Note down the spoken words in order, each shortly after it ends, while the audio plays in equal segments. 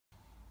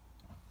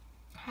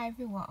Hi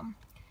everyone.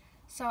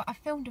 So I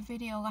filmed a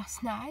video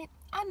last night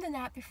and the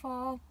night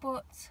before,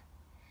 but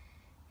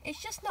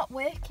it's just not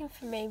working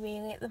for me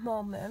really at the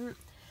moment.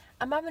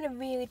 I'm having a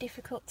really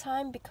difficult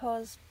time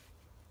because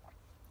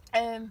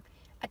I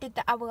did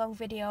the hour-long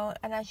video,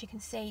 and as you can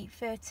see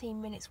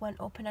 13 minutes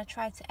went up, and I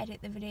tried to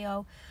edit the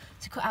video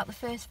to cut out the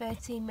first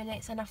 13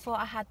 minutes, and I thought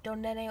I had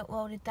done. Then I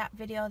uploaded that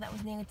video that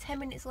was nearly 10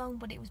 minutes long,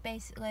 but it was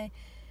basically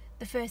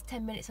the first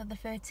 10 minutes of the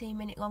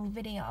 13-minute long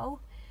video.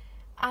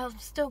 I'm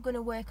still going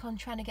to work on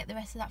trying to get the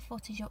rest of that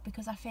footage up,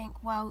 because I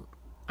think, well,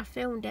 I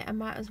filmed it, I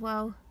might as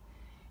well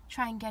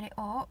try and get it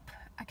up.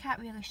 I can't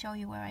really show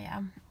you where I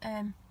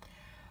am,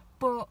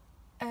 but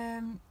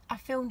I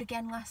filmed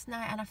again last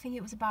night, and I think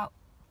it was about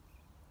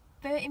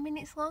 30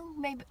 minutes long,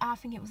 maybe. I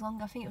think it was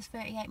longer. I think it was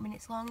 38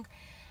 minutes long,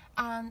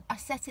 and I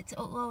set it to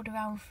upload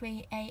around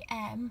 3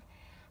 AM,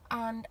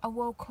 and I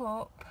woke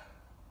up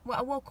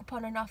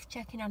on and off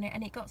checking on it,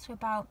 and it got to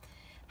about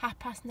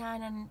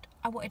 9:30, and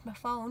I wanted my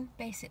phone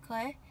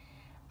basically,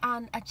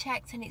 and I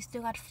checked and it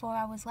still had 4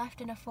 hours left,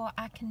 and I thought,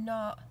 I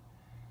cannot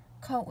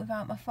cope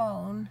without my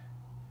phone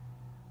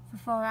for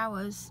 4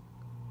 hours.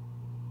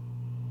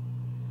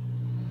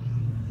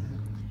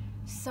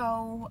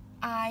 So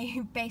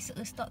I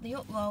basically stopped the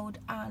upload,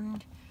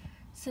 and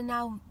so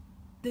now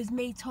there's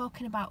me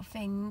talking about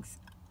things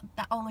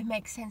that only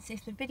make sense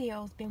if the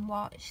video's been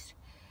watched.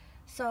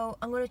 So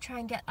I'm going to try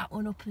and get that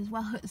one up as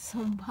well at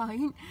some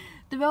point.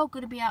 They're all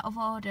going to be out of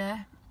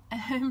order,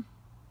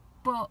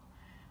 but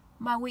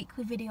my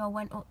weekly video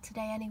went up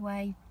today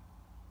anyway.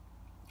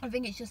 I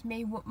think it's just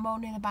me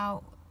moaning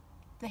about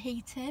the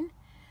heating,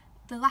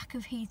 the lack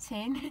of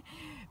heating,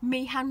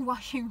 me hand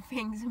washing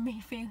things, and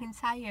me feeling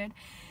tired.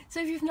 So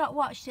if you've not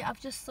watched it, I've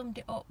just summed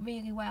it up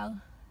really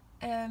well.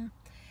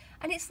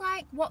 And it's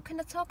like, what can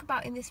I talk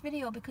about in this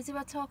video? Because if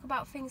I talk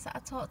about things that I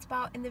talked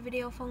about in the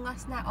video from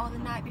last night or the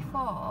night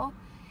before,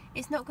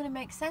 it's not going to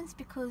make sense,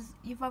 because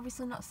you've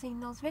obviously not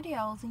seen those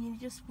videos, and you're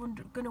just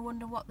going to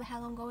wonder what the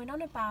hell I'm going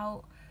on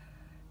about.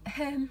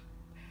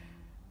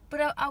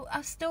 But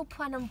I still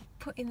plan on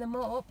putting them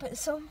up at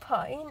some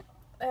point.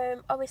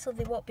 Obviously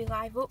they won't be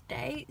live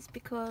updates,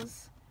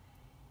 because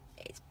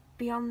it's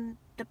beyond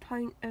the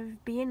point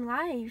of being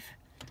live.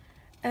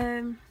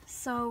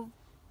 So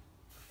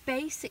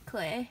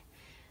basically,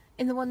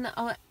 in the one that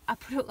I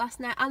put up last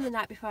night and the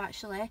night before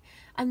actually,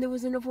 and there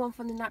was another one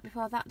from the night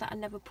before that I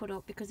never put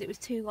up because it was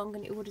too long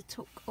and it would have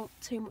took up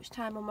too much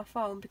time on my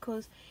phone.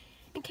 Because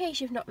in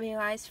case you've not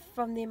realised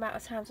from the amount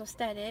of times I've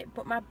said it,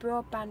 but my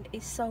broadband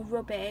is so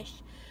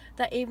rubbish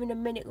that even a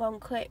minute long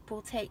clip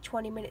will take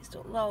 20 minutes to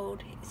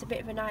upload. It's a bit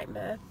of a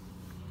nightmare.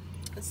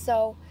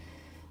 So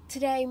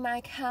today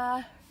my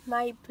car,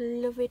 my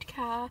beloved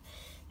car,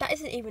 that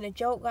isn't even a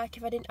joke, like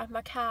if I didn't have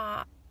my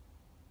car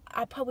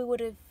I probably would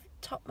have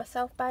topped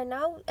myself by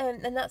now,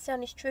 and that's the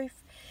honest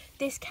truth.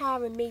 This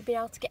car and me being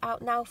able to get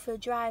out now for a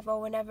drive, or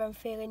whenever I'm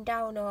feeling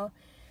down or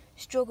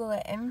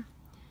struggling,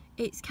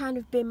 it's kind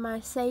of been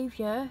my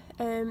saviour,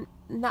 and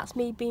that's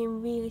me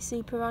being really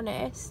super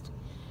honest.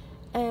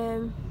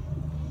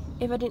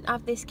 If I didn't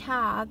have this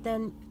car,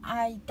 then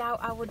I doubt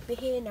I would be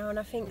here now, and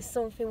I think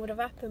something would have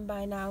happened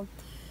by now.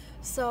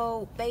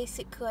 So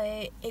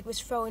basically it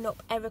was throwing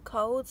up error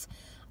codes,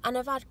 and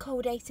I've had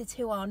code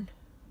 82 on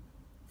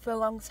for a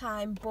long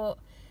time, but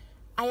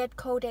I had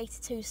code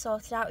 82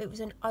 sorted out. It was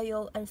an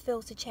oil and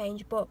filter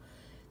change, but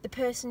the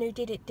person who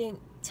did it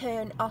didn't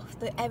turn off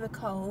the error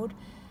code,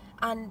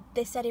 and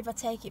they said if I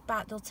take it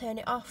back they'll turn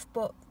it off.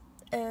 But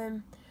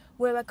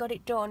where I got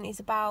it done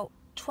is about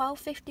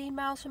 12-15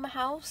 miles from my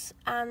house,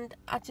 and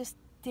I just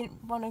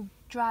didn't want to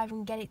drive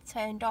and get it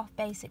turned off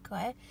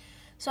basically.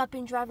 So I've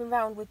been driving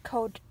around with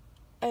code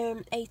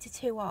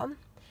 82 on,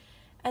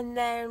 and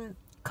then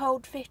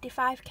code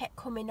 55 kept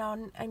coming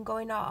on and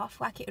going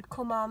off. Like it would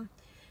come on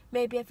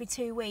maybe every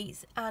 2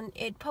 weeks, and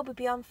it'd probably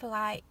be on for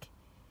like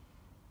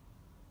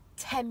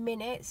 10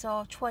 minutes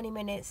or 20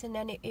 minutes, and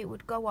then it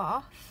would go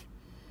off.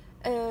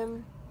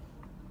 And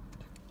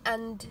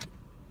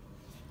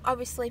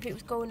obviously if it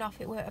was going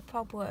off it weren't a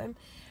problem.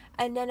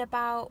 And then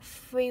about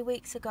 3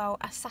 weeks ago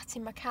I sat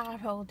in my car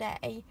all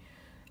day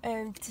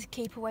to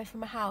keep away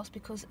from my house,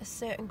 because a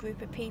certain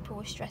group of people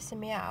were stressing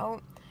me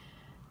out.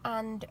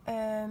 And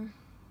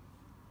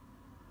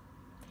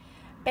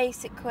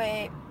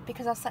basically,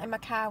 because I sat in my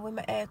car with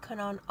my aircon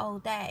on all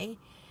day,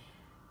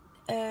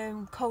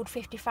 code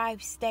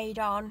 55 stayed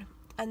on,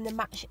 and the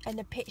match and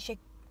the picture,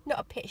 not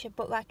a picture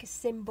but like a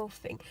symbol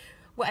thing,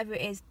 whatever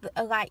it is,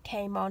 a light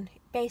came on.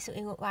 It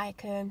basically looked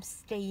like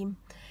steam.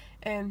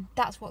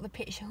 That's what the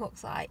picture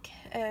looks like.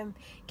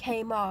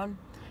 Came on,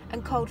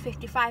 and code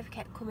 55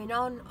 kept coming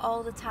on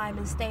all the time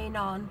and staying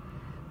on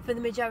for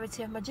the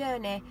majority of my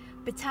journey.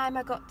 By the time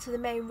I got to the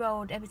main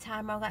road, every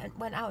time I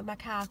went out with my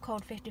car,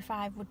 code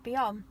 55 would be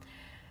on.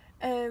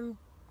 And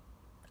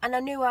I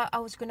knew I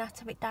was going to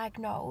have it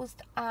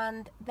diagnosed.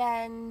 And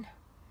then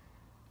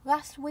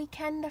last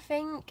weekend I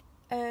think,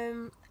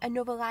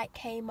 another light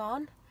came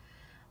on,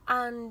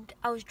 and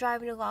I was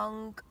driving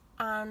along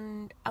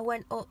and I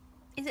went up,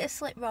 is it a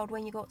slip road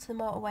when you go up to the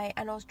motorway,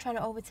 and I was trying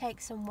to overtake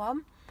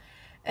someone,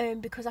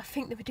 because I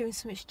think they were doing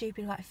something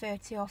stupid like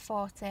 30 or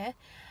 40,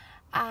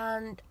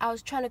 and I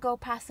was trying to go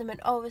past them,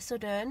 and all of a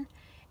sudden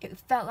it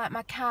felt like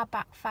my car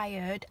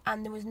backfired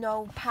and there was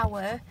no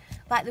power.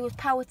 Like there was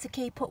power to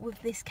keep up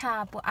with this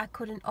car, but I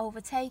couldn't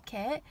overtake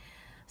it.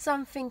 So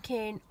I'm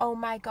thinking, oh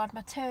my god,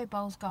 my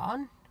turbo's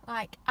gone.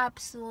 Like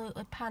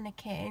absolutely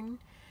panicking,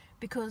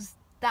 because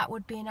that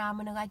would be an arm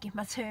and a leg if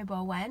my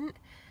turbo went.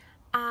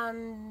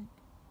 And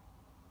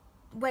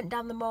went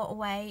down the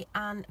motorway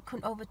and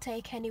couldn't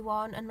overtake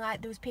anyone, and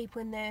like there was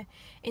people in the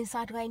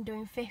inside lane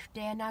doing 50,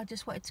 and I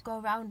just wanted to go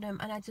around them,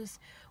 and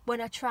when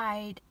I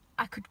tried,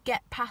 I could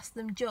get past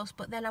them just,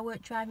 but then I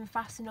weren't driving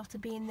fast enough to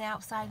be in the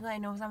outside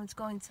lane. I was having to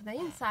go into the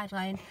inside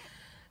lane.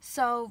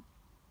 So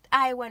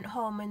I went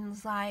home and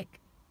was like,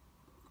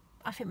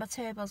 I think my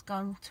turbo's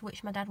gone, to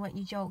which my dad went,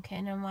 "You joking?"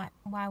 And I'm like,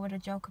 why would I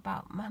joke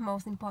about my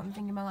most important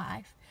thing in my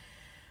life?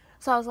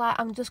 So I was like,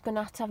 I'm just going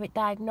to have it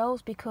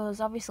diagnosed, because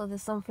obviously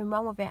there's something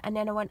wrong with it. And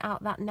then I went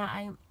out that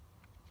night,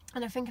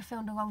 and I think I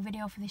filmed a long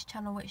video for this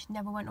channel which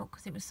never went up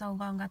because it was so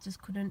long. I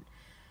just couldn't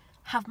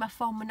have my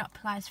phone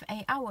monopolised for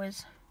 8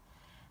 hours.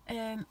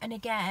 And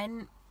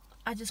again,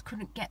 I just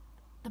couldn't get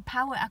the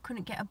power. I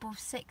couldn't get above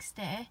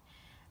 60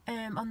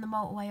 on the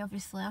motorway.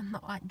 Obviously I'm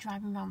not like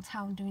driving around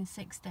town doing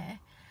 60.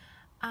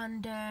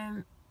 And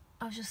I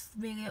was just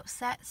really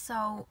upset.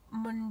 So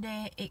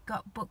Monday it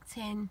got booked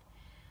in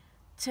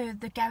to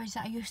the garage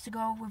that I used to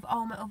go with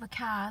all my other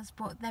cars,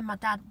 but then my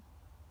dad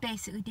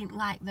basically didn't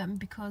like them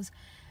because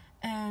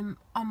on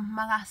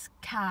my last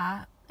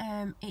car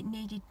it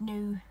needed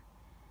new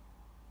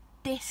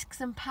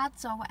discs and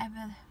pads or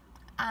whatever,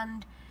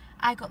 and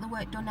I got the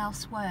work done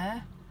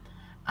elsewhere,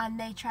 and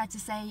they tried to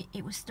say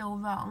it was still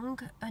wrong,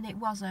 and it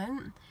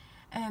wasn't.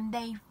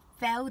 They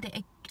failed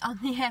it on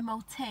the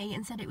MOT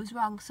and said it was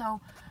wrong,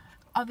 so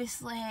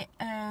obviously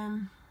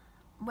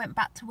went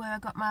back to where I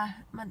got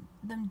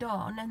them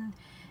done, and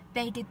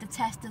they did the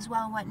test as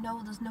well and went,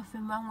 no, there's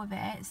nothing wrong with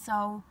it.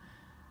 So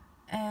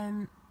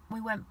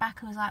we went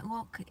back and was like,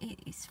 look,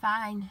 it's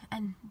fine,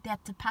 and they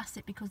had to pass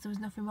it because there was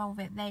nothing wrong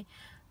with it. They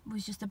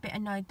was just a bit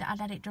annoyed that I'd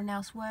had it done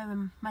elsewhere,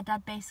 and my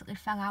dad basically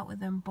fell out with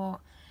them. But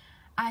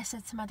I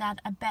said to my dad,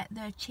 I bet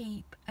they're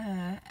cheap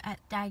at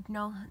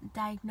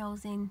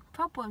diagnosing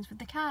problems with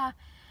the car.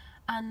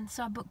 And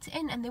so I booked it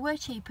in, and they were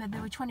cheaper. They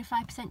were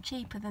 25%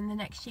 cheaper than the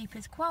next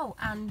cheapest quote,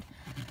 and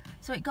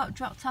so it got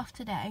dropped off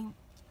today.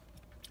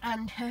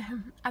 And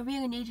I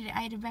really needed it.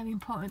 I had a very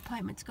important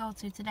appointment to go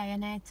to today,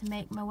 and I had to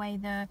make my way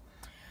there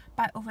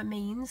by other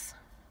means.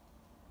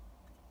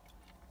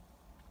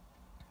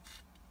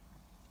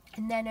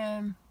 And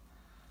then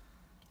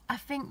I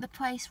think the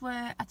place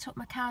where I took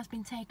my car has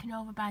been taken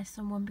over by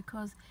someone,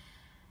 because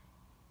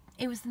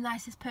he was the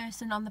nicest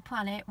person on the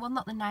planet. Well,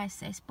 not the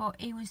nicest, but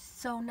he was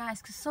so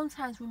nice, because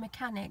sometimes with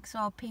mechanics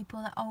or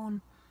people that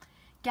own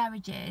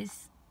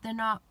garages, they're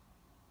not,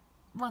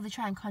 well, they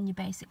try and con you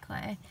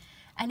basically.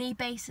 And he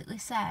basically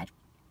said,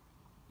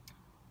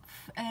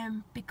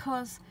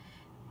 because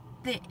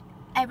the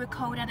error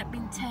code hadn't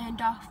been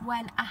turned off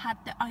when I had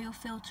the oil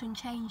filter and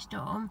change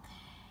done,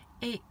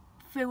 it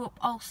threw up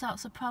all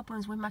sorts of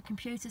problems with my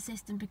computer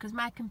system, because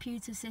my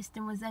computer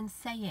system was then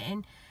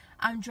saying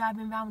I'm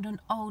driving around on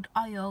old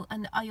oil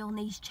and the oil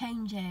needs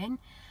changing,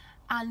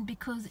 and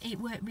because it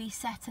weren't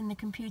reset and the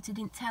computer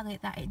didn't tell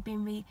it that it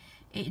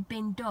had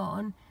been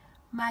done,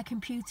 my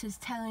computer's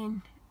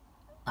telling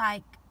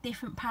like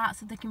different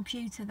parts of the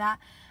computer that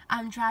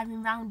I'm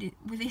driving around it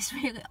with this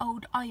really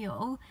old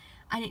oil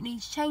and it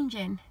needs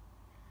changing.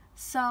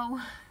 So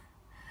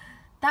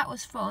that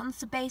was fun.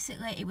 So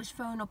basically it was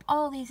throwing up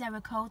all these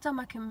error codes on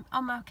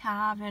my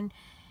car, and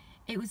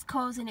it was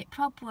causing it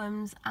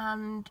problems,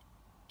 and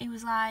it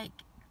was like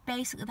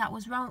basically that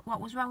was wrong,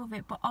 what was wrong with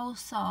it. But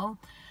also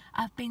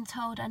I've been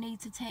told I need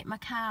to take my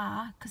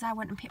car, because I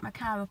went and picked my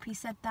car up. He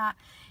said that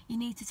you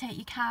need to take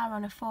your car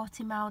on a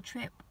 40-mile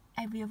trip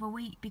every other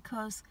week,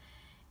 because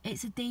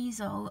it's a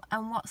diesel,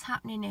 and what's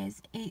happening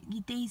is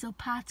your diesel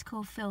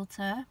particle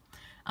filter,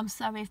 I'm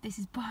sorry if this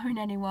is boring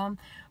anyone,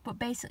 but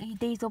basically your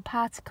diesel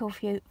particle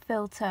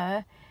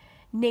filter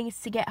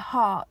needs to get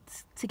hot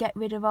to get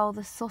rid of all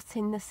the soot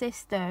in the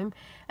system.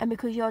 And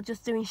because you're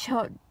just doing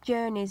short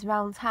journeys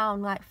around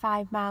town, like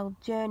 5-mile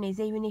journeys,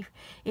 even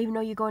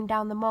though you're going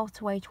down the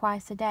motorway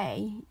twice a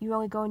day, you're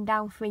only going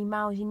down 3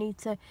 miles, you need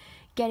to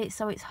get it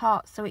so it's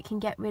hot so it can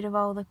get rid of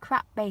all the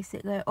crap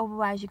basically,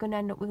 otherwise you're going to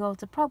end up with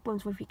loads of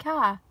problems with your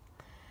car.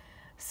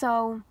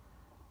 So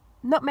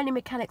not many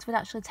mechanics would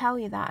actually tell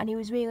you that, and he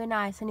was really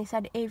nice, and he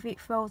said if it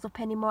throws up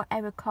any more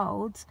error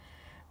codes,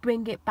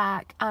 bring it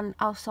back and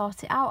I'll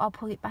sort it out, I'll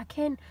pull it back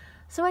in.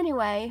 So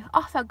anyway,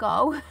 off I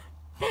go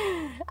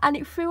and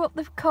it threw up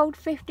the code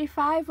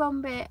 55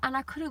 on me, and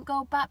I couldn't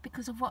go back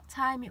because of what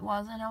time it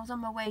was, and I was on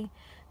my way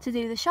to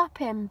do the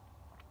shopping.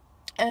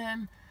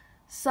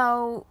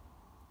 So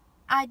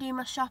I do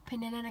my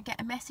shopping, and then I get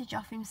a message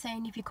off him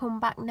saying if you come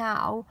back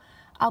now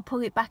I'll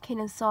pull it back in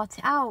and sort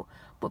it out.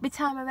 But by the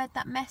time I read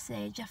that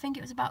message, I think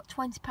it was about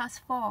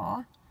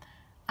 4:20,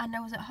 and I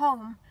was at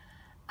home,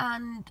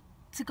 and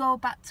to go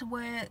back to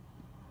where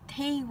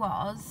he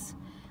was,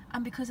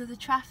 and because of the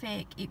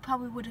traffic it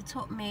probably would have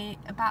took me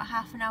about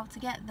half an hour to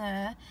get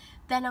there.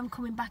 Then I'm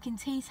coming back in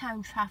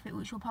T-Town traffic,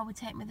 which will probably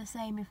take me the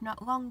same if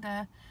not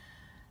longer.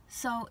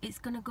 So it's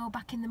going to go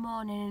back in the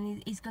morning,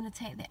 and he's going to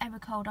take the error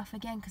code off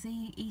again, because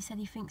he said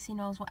he thinks he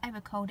knows what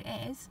error code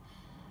it is.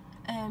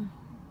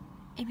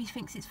 If he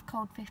thinks it's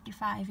code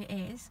 55, it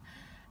is.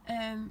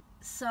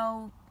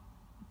 So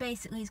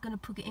basically he's going to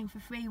plug it in for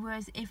free,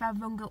 whereas if I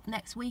rung up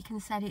next week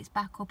and said it's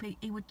back up,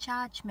 he would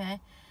charge me.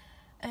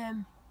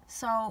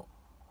 So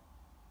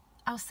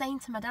I was saying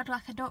to my dad,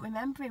 like, I don't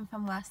remember him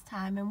from last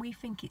time, and we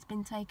think it's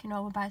been taken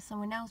over by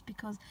someone else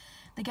because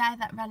the guy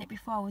that ran it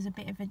before was a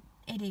bit of an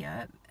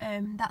idiot.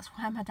 That's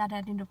why my dad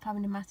ended up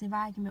having a massive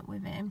argument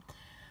with him.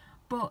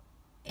 But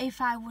if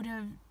I would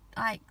have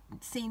like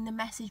seen the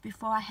message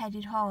before I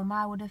headed home,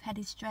 I would have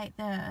headed straight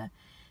there,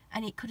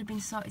 and it could have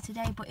been sorted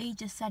today. But he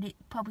just said it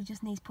probably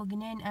just needs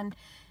plugging in, and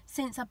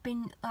since I've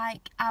been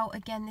like out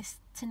again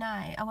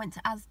tonight, I went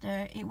to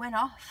Asda, it went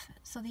off,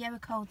 so the error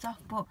code's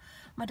off. But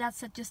my dad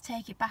said just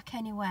take it back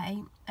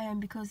anyway,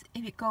 because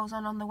if it goes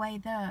on the way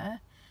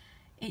there,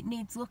 it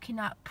needs looking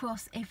at.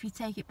 Plus if you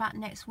take it back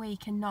next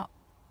week and not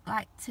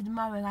like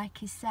tomorrow like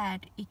he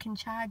said, he can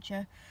charge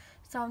you.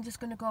 So I'm just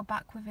going to go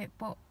back with it.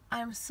 But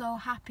I'm so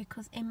happy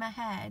because in my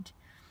head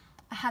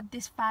I had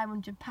this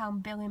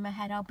 £500 bill in my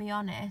head, I'll be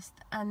honest,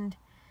 and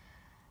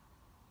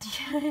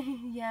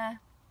yeah,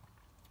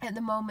 at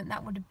the moment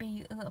that would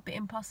be a little bit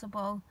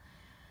impossible,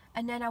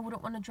 and then I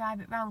wouldn't want to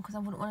drive it round because I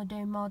wouldn't want to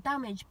do more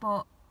damage.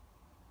 But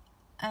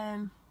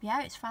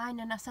yeah, it's fine,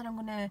 and I said I'm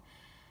going to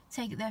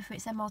take it there for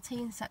its MOT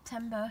in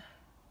September.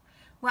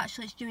 Well,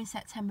 actually it's due in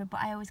September, but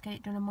I always get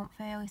it done a month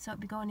early, so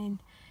it'll be going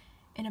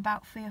in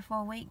about 3 or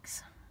 4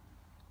 weeks.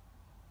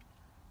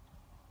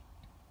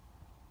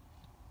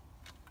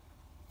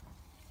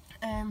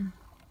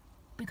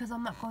 Because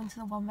I'm not going to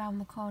the one round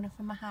the corner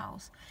from my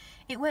house.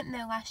 It went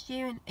there last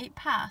year and it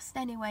passed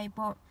anyway,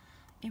 but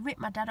he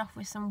ripped my dad off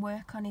with some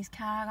work on his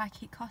car.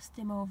 Like, it cost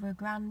him over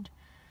 £1,000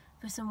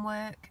 for some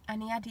work,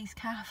 and he had his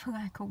car for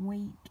like a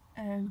week.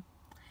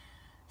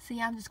 So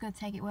yeah, I'm just going to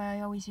take it where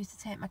I always used to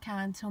take my car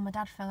until my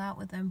dad fell out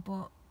with them,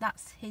 but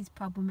that's his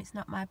problem, it's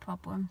not my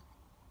problem.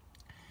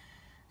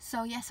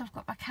 So yes, I've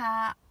got my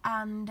car,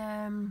 and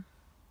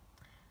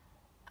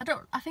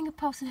I think I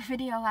posted a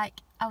video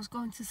like I was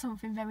going to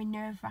something very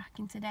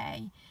nerve-wracking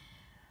today,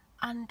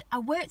 and I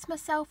worked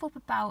myself up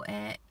about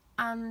it,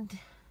 and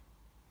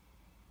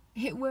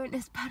it weren't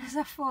as bad as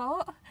I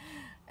thought.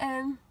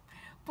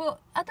 But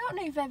I don't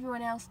know if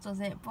everyone else does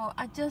it, but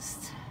I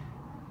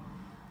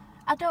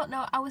don't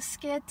know, I was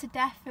scared to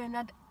death. And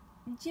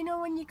do you know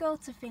when you go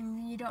to things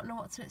and you don't know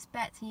what to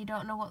expect, and you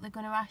don't know what they're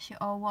going to ask you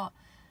or what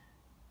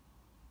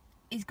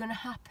is going to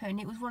happen?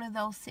 It was one of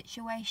those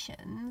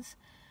situations,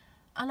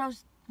 and I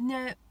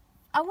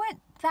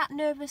weren't that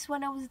nervous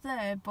when I was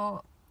there,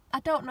 but I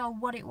don't know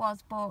what it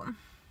was, but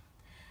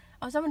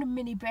I was having a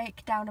mini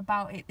breakdown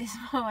about it this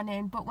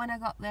morning. But when I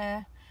got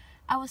there,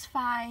 I was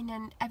fine,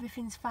 and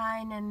everything's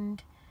fine,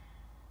 and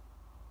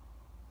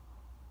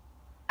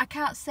I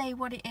can't say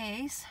what it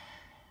is,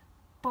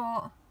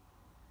 but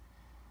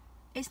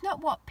it's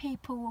not what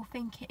people will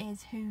think it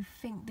is who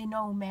think they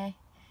know me.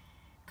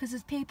 Because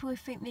there's people who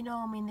think they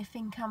know me and they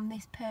think I'm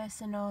this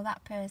person or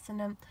that person,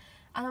 and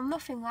I'm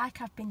nothing like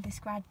I've been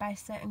described by a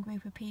certain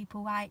group of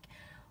people. Like,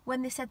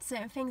 when they said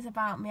certain things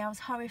about me, I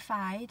was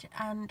horrified,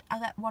 and I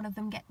let one of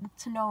them get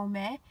to know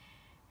me,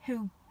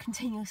 who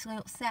continuously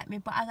upset me,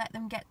 but I let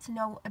them get to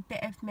know a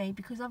bit of me,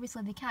 because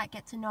obviously they can't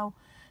get to know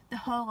the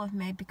whole of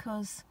me,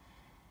 because,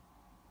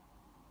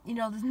 you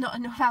know, there's not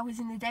enough hours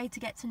in the day to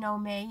get to know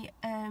me.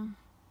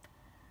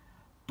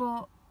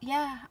 But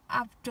yeah,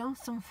 I've done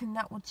something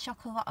that would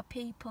shock a lot of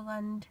people,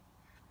 and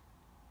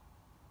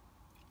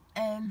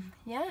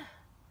yeah,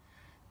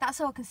 that's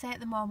all I can say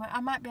at the moment. I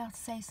might be able to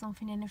say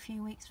something in a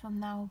few weeks from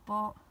now,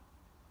 but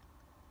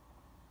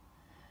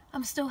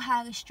I'm still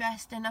highly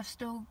stressed, and I've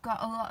still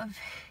got a lot of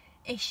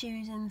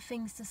issues and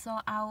things to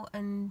sort out,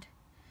 and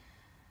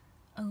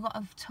a lot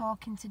of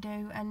talking to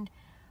do, and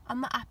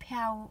I'm not happy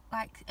how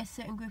like a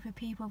certain group of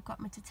people have got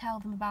me to tell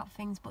them about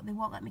things, but they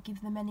won't let me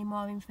give them any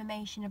more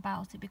information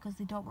about it because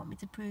they don't want me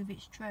to prove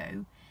it's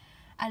true,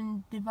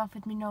 and they've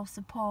offered me no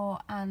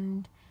support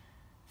and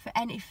for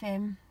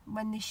anything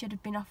when they should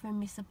have been offering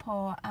me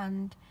support,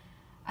 and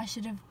I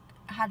should have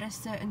had a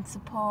certain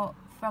support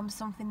from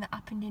something that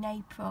happened in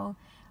April,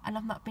 and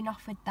I've not been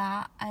offered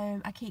that.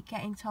 I keep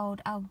getting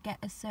told I'll get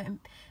a certain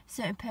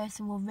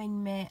person will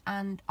ring me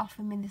and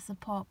offer me the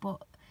support,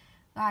 but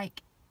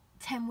like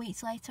 10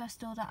 weeks later I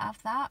still don't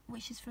have that,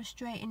 which is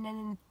frustrating,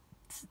 and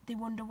they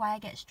wonder why I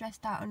get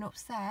stressed out and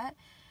upset.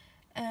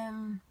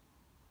 I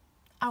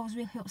was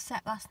really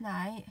upset last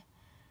night.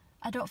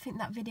 I don't think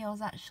that video has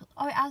actually,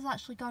 oh, it has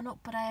actually gone up,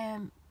 but I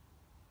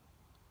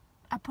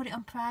put it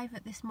on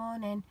private this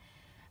morning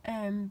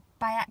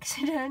by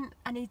accident.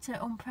 I need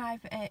to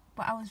unprivate it,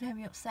 but I was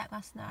very upset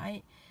last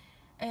night.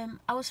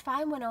 I was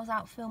fine when I was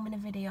out filming a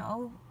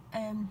video,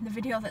 the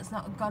video that's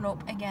not gone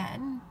up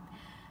again,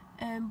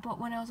 but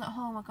when I was at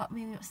home I got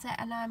really upset,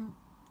 and I'm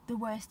the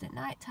worst at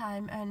night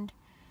time, and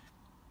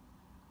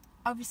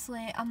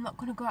obviously I'm not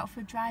going to go out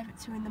for a drive at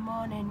 2 in the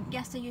morning.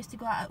 Yes, I used to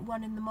go out at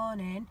 1 in the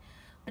morning,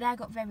 but I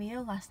got very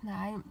ill last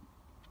night.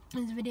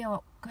 There's a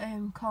video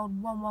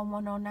called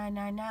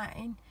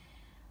 1110999.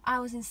 I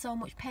was in so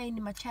much pain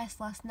in my chest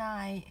last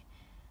night,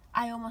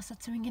 I almost had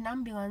to ring an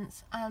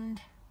ambulance,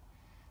 and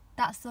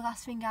that's the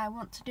last thing I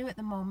want to do at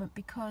the moment,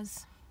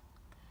 because,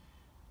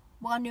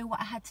 well, I knew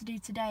what I had to do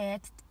today. I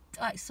had to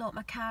like sort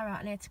my car out,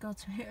 and I had to go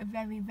to a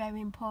very,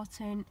 very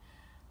important,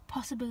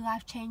 possibly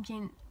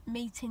life-changing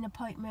meeting,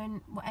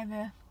 appointment,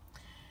 whatever.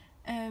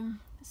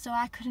 So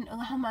I couldn't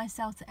allow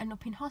myself to end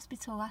up in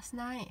hospital last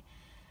night.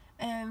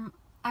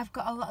 I've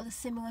got a lot of the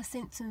similar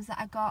symptoms that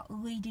I got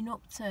leading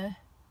up to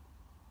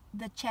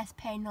the chest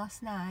pain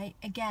last night.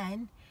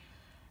 Again,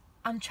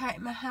 I'm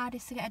trying my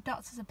hardest to get a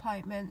doctor's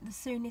appointment. The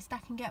soonest I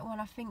can get one,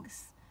 I think,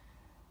 is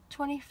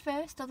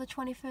 21st or the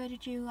 23rd of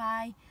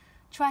July.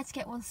 Try to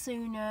get one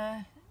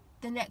sooner.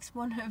 The next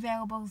one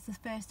available is the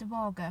 1st of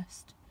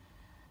August.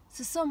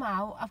 So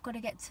somehow I've got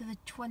to get to the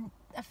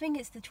I think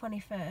it's the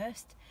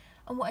 21st.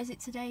 And what is it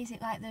today? Is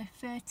it like the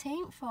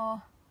 13th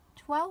or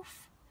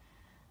 12th?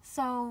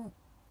 So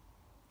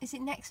is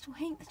it next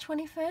week, the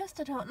 21st?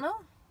 I don't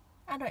know.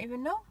 I don't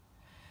even know.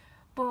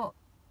 But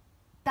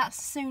that's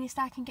the soonest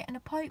I can get an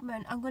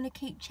appointment. I'm going to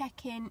keep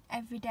checking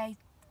every day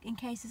in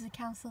case there's a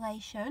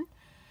cancellation.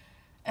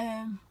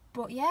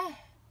 But yeah,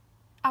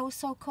 I was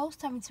so close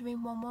to having to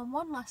ring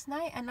 111 last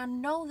night, and I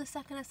know the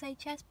second I say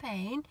chest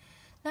pain,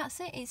 that's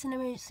it, it's an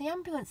emergency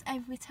ambulance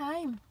every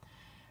time.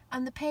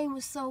 And the pain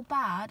was so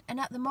bad, and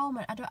at the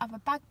moment I don't have a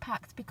bag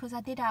packed, because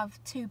I did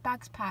have 2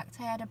 bags packed.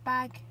 I had a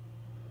bag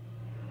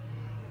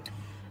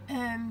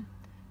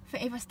for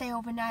if I stay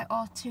overnight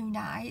or 2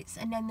 nights,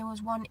 and then there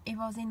was one if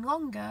I was in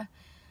longer.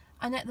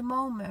 And at the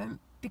moment,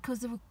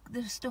 because there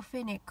was stuff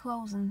in it,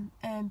 clothes and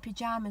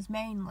pyjamas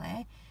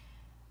mainly,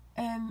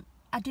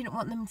 I didn't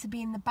want them to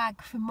be in the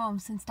bag for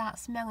months and start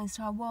smelling,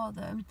 so I wore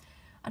them,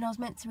 and I was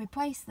meant to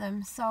replace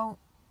them. So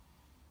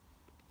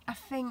I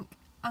think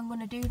I'm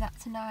going to do that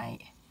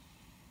tonight,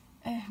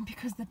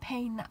 because the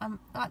pain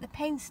that the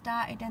pain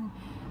started, and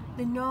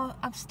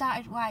I've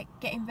started like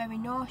getting very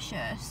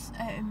nauseous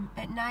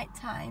at night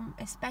time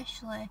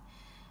especially,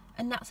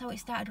 and that's how it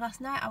started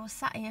last night. I was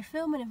sat here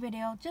filming a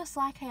video just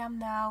like I am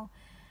now,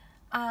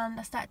 and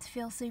I started to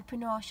feel super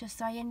nauseous,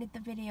 so I ended the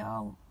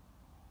video,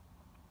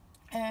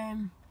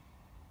 and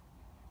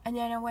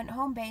then I went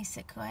home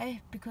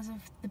basically because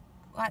of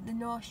the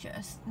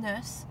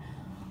nauseousness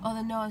or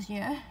the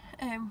nausea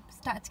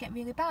started to get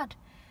really bad.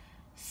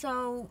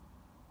 So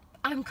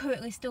I'm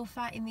currently still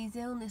fighting these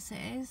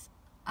illnesses.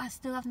 I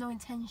still have no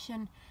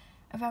intention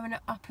of having an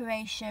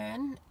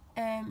operation.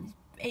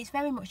 It's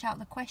very much out of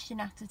the question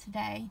after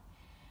today,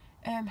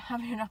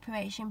 having an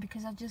operation,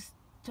 because I just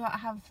don't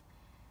have,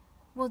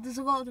 well, there's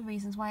a lot of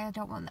reasons why I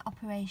don't want the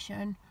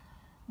operation.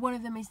 One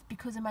of them is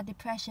because of my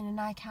depression, and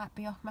I can't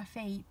be off my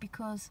feet,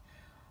 because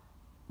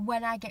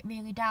when I get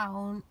really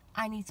down,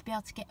 I need to be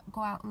able to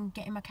go out and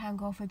get in my car and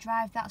go for a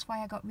drive. That's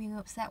why I got really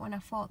upset when I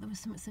thought there was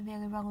something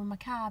severely wrong with my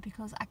car,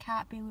 because I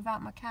can't be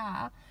without my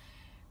car,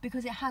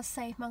 because it has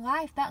saved my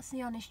life. That's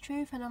the honest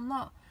truth, and I'm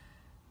not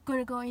going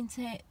to go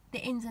into the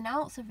ins and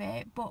outs of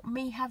it, but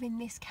me having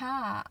this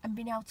car and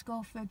being able to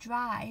go for a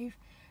drive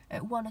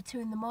at 1 or 2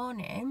 in the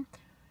morning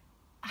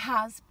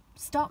has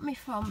stopped me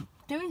from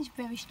doing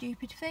very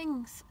stupid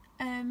things.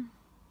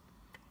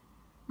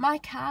 My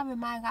car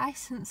and my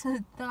licence are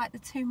like the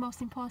 2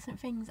 most important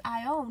things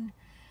I own,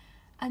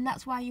 and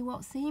that's why you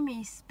won't see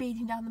me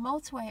speeding down the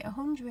motorway at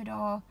 100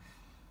 or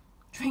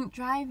drink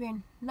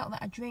driving. Not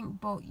that I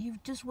drink, but you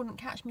just wouldn't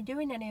catch me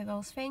doing any of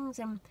those things.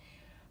 And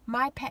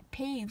my pet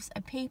peeves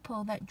are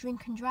people that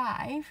drink and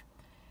drive,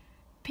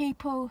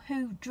 people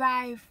who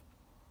drive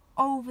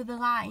over the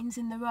lines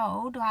in the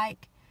road,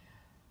 like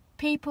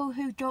people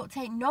who don't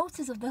take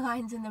notice of the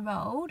lines in the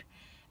road,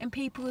 and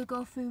people who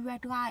go through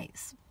red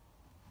lights.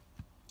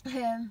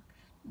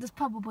 There's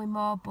probably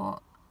more,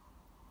 but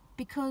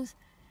because,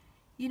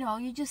 you know,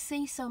 you just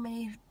see so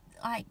many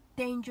like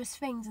dangerous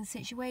things and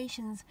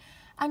situations,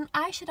 and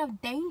I should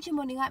have danger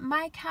money. Like,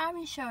 my car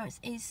insurance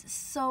is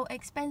so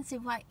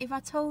expensive. Like, if I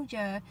told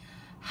you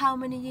how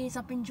many years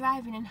I've been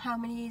driving and how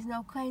many years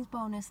no claims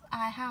bonus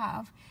I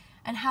have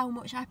and how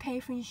much I pay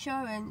for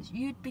insurance,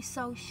 you'd be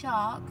so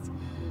shocked.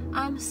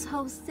 I'm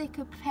so sick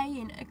of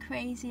paying a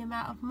crazy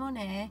amount of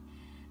money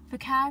for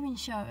car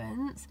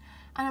insurance,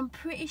 and I'm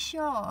pretty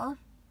sure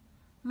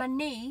my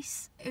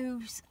niece,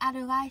 who's had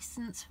a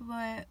licence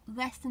for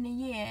less than a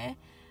year,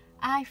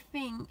 I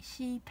think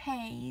she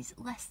pays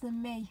less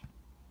than me.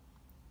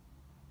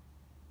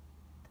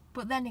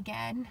 But then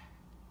again,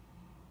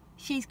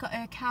 she's got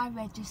her car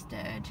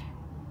registered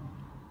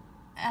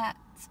at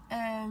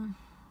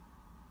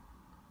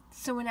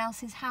someone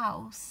else's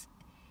house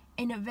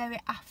in a very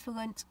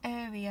affluent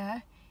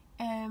area,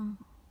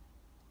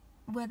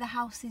 where the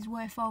house is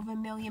worth over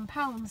 £1 million.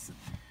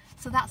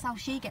 So that's how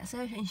she gets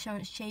her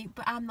insurance cheap,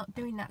 but I'm not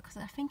doing that because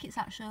I think it's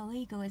actually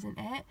illegal, isn't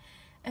it?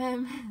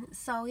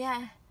 So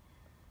yeah.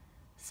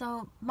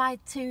 So my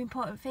 2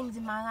 important things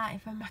in my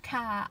life are my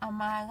car and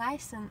my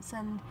licence,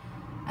 and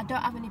I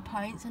don't have any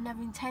points. I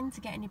never intend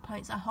to get any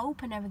points. I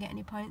hope I never get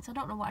any points. I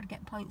don't know what I'd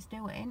get points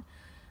doing,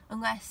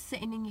 unless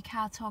sitting in your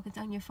car talking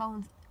on your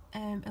phone's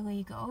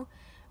illegal.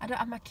 I don't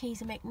have my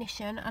keys in my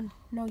ignition. I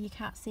know you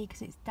can't see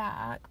because it's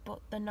dark, but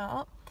they're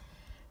not.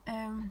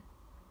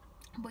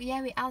 But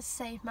yeah, it has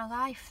saved my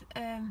life,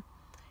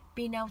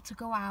 being able to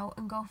go out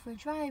and go for a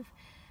drive.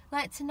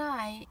 Like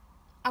tonight,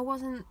 I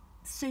wasn't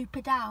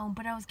super down,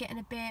 but I was getting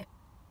a bit,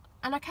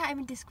 and I can't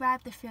even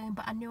describe the feeling,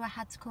 but I knew I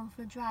had to come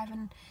for a drive.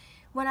 And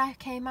when I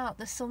came out,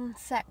 the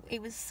sunset,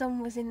 sun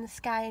was in the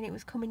sky and it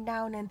was coming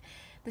down, and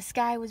the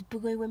sky was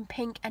blue and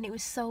pink, and it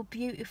was so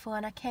beautiful.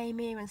 And I came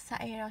here and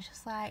sat here and I was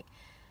just like,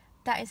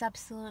 that is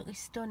absolutely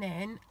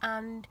stunning.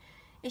 And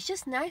it's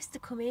just nice to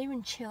come here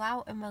and chill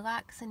out and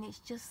relax, and it's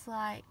just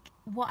like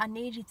what I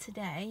needed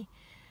today,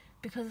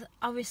 because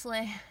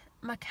obviously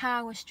my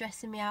car was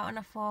stressing me out, and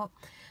I thought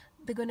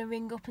they're going to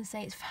ring up and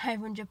say it's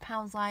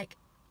 £500. Like,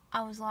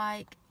 I was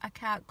like, I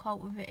can't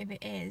cope with it if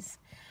it is.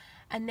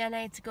 And then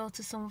I had to go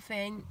to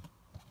something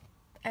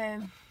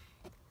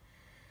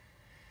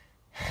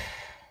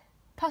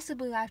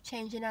possibly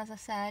life-changing, as I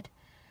said.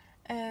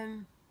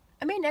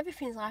 I mean,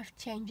 everything's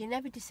life-changing.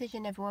 Every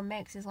decision everyone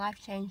makes is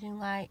life-changing.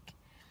 Like,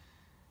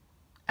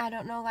 I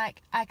don't know,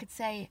 like, I could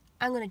say,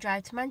 I'm going to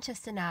drive to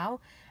Manchester now.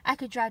 I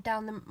could drive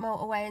down the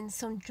motorway and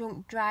some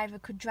drunk driver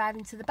could drive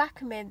into the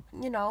back of me.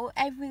 You know,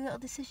 every little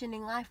decision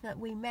in life that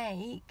we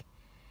make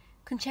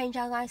can change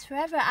our lives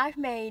forever. I've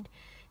made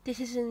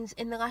decisions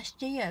in the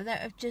last year that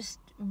have just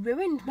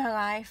ruined my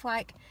life.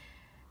 Like,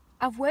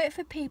 I've worked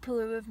for people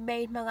who have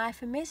made my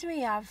life a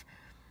misery. I've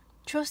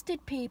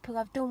trusted people.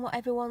 I've done what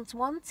everyone's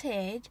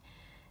wanted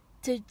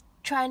to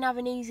try and have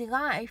an easy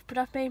life, but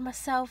I've made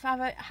myself have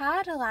a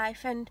harder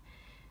life. And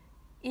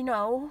you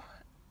know,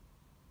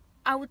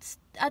 I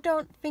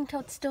don't think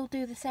I'd still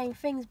do the same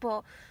things,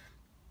 but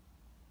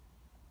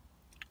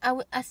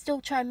I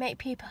still try and make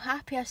people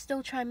happy. I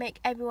still try and make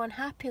everyone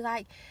happy.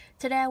 Like,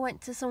 today I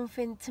went to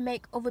something to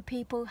make other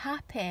people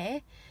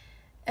happy.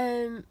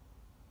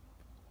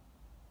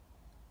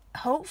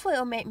 Hopefully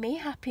it'll make me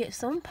happy at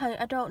some point,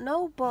 I don't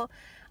know, but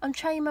I'm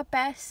trying my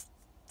best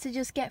to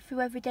just get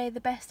through every day the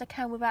best I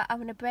can without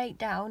having a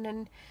breakdown.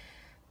 And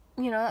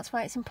you know, that's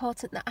why it's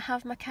important that I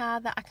have my car,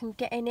 that I can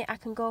get in it, I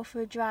can go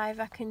for a drive,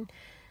 I can,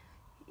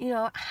 you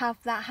know,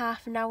 have that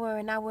half an hour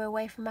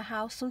away from my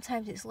house.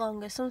 Sometimes it's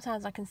longer,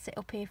 sometimes I can sit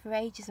up here for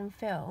ages and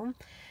film.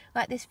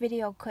 Like, this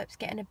video clip's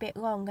getting a bit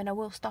long, and I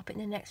will stop it in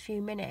the next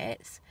few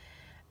minutes,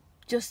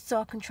 just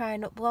so I can try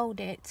and upload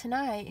it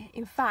tonight.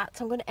 In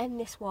fact, I'm going to end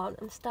this one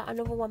and start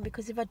another one,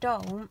 because if I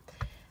don't,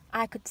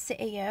 I could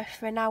sit here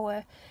for an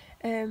hour,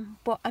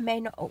 but I may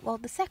not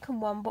upload the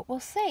second one, but we'll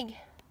see.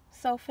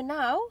 So for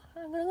now,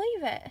 I'm going to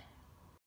leave it.